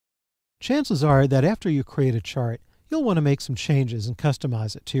Chances are that after you create a chart, you'll want to make some changes and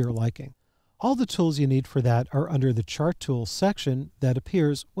customize it to your liking. All the tools you need for that are under the Chart Tools section that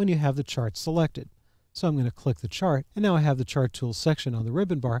appears when you have the chart selected. So I'm going to click the chart, and now I have the Chart Tools section on the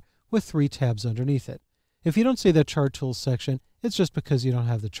ribbon bar with 3 tabs underneath it. If you don't see that Chart Tools section, it's just because you don't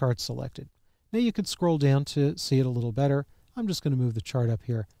have the chart selected. Now you could scroll down to see it a little better. I'm just going to move the chart up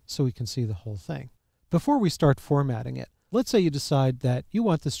here so we can see the whole thing. Before we start formatting it, let's say you decide that you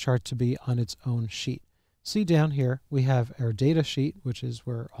want this chart to be on its own sheet. See down here, we have our data sheet, which is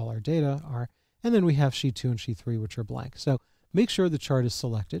where all our data are, and then we have sheet 2 and sheet 3, which are blank. So make sure the chart is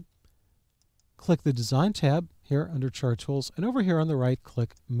selected. Click the Design tab here under Chart Tools, and over here on the right,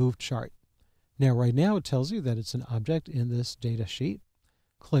 click Move Chart. Now, right now, it tells you that it's an object in this data sheet.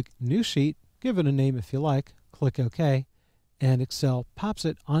 Click New Sheet, give it a name if you like, click OK, and Excel pops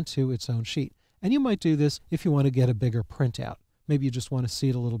it onto its own sheet. And you might do this if you want to get a bigger printout. Maybe you just want to see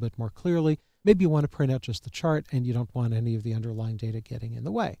it a little bit more clearly. Maybe you want to print out just the chart and you don't want any of the underlying data getting in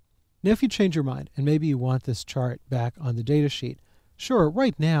the way. Now, if you change your mind and maybe you want this chart back on the data sheet, sure,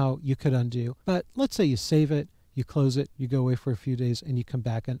 right now you could undo, but let's say you save it, you close it, you go away for a few days, and you come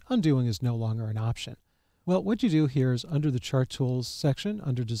back, and undoing is no longer an option. Well, what you do here is under the Chart Tools section,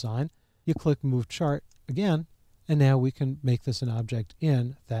 under Design, you click Move Chart again, and now we can make this an object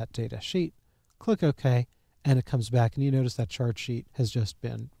in that data sheet. Click OK, and it comes back, and you notice that chart sheet has just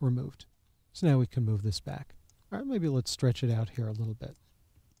been removed. So now we can move this back. All right, maybe let's stretch it out here a little bit.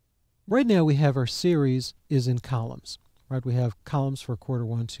 Right now we have our series is in columns. Right, we have columns for quarter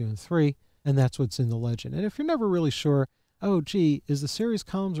 1, 2, and 3, and that's what's in the legend. And if you're never really sure, oh gee, is the series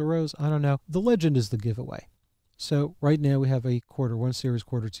columns or rows? I don't know. The legend is the giveaway. So right now we have a quarter 1 series,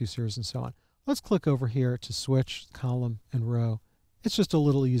 quarter 2 series, and so on. Let's click over here to switch column and row. It's just a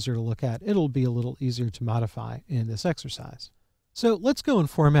little easier to look at. It'll be a little easier to modify in this exercise. So let's go and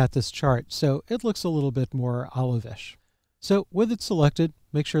format this chart so it looks a little bit more olive-ish. So with it selected,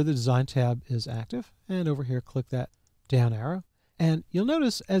 make sure the Design tab is active, and over here click that down arrow. And you'll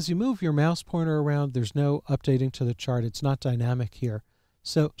notice as you move your mouse pointer around, there's no updating to the chart. It's not dynamic here.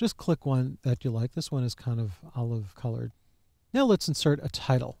 So just click one that you like. This one is kind of olive colored. Now let's insert a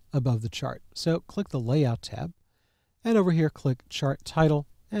title above the chart. So click the Layout tab, and over here click Chart Title,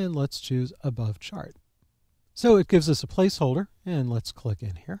 and let's choose Above Chart. So it gives us a placeholder, and let's click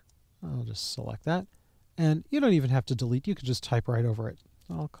in here. I'll just select that. And you don't even have to delete. You can just type right over it.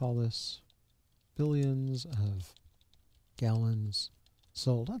 I'll call this billions of gallons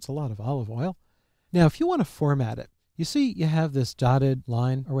sold. That's a lot of olive oil. Now, if you want to format it, you see you have this dotted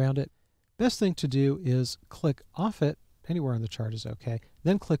line around it. Best thing to do is click off it. Anywhere on the chart is okay.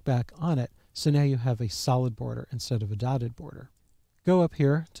 Then click back on it. So now you have a solid border instead of a dotted border. Go up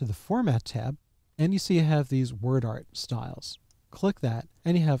here to the Format tab, and you see you have these word art styles. Click that,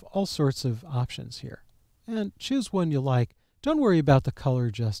 and you have all sorts of options here. And choose one you like. Don't worry about the color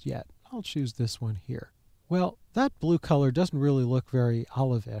just yet. I'll choose this one here. Well, that blue color doesn't really look very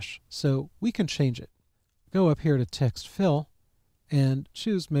olive-ish, so we can change it. Go up here to Text Fill, and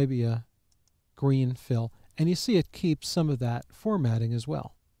choose maybe a green fill, and you see it keeps some of that formatting as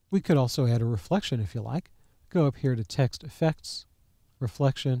well. We could also add a reflection if you like. Go up here to Text Effects,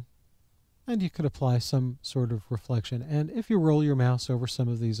 Reflection, and you could apply some sort of reflection. And if you roll your mouse over some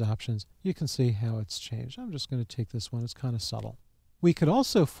of these options, you can see how it's changed. I'm just going to take this one. It's kind of subtle. We could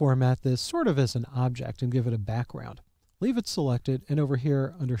also format this sort of as an object and give it a background. Leave it selected, and over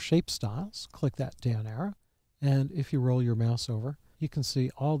here under Shape Styles, click that down arrow. And if you roll your mouse over, you can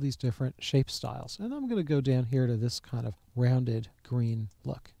see all these different shape styles. And I'm going to go down here to this kind of rounded green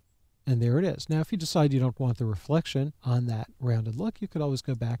look. And there it is. Now, if you decide you don't want the reflection on that rounded look, you could always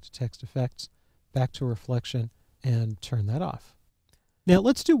go back to Text Effects, back to Reflection, and turn that off. Now,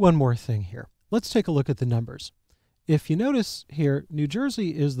 let's do one more thing here. Let's take a look at the numbers. If you notice here, New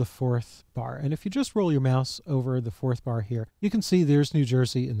Jersey is the 4th bar. And if you just roll your mouse over the 4th bar here, you can see there's New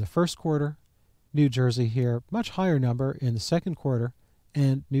Jersey in the 1st quarter, New Jersey here, much higher number in the 2nd quarter,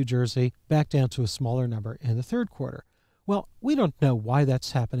 and New Jersey back down to a smaller number in the 3rd quarter. Well, we don't know why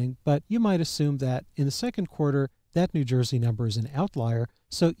that's happening, but you might assume that in the 2nd quarter, that New Jersey number is an outlier,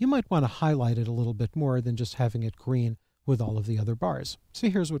 so you might want to highlight it a little bit more than just having it green with all of the other bars. So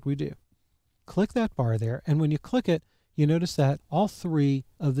here's what we do. Click that bar there, and when you click it, you notice that all 3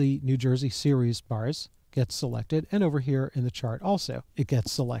 of the New Jersey series bars get selected, and over here in the chart also, it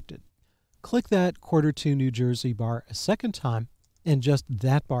gets selected. Click that quarter 2 New Jersey bar a second time, and just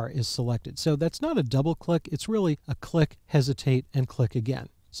that bar is selected. So that's not a double click, it's really a click, hesitate, and click again.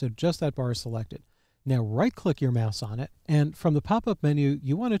 So just that bar is selected. Now right-click your mouse on it, and from the pop-up menu,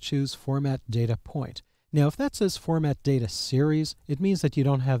 you want to choose Format Data Point. Now, if that says Format Data Series, it means that you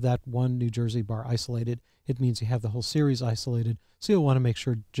don't have that one New Jersey bar isolated. It means you have the whole series isolated, so you'll want to make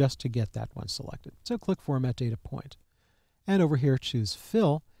sure just to get that one selected. So click Format Data Point. And over here, choose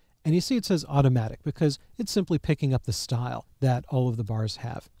Fill. And you see it says Automatic because it's simply picking up the style that all of the bars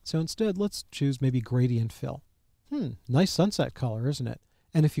have. So instead, let's choose maybe Gradient Fill. Nice sunset color, isn't it?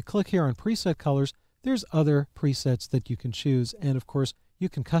 And if you click here on Preset Colors, there's other presets that you can choose. And of course, you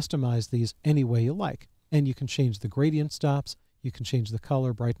can customize these any way you like. And you can change the gradient stops, you can change the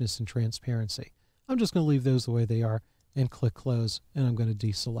color, brightness, and transparency. I'm just going to leave those the way they are and click Close, and I'm going to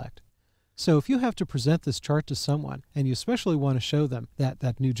deselect. So if you have to present this chart to someone, and you especially want to show them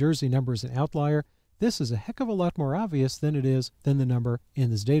that New Jersey number is an outlier, this is a heck of a lot more obvious than it is than the number in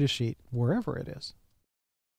this data sheet, wherever it is.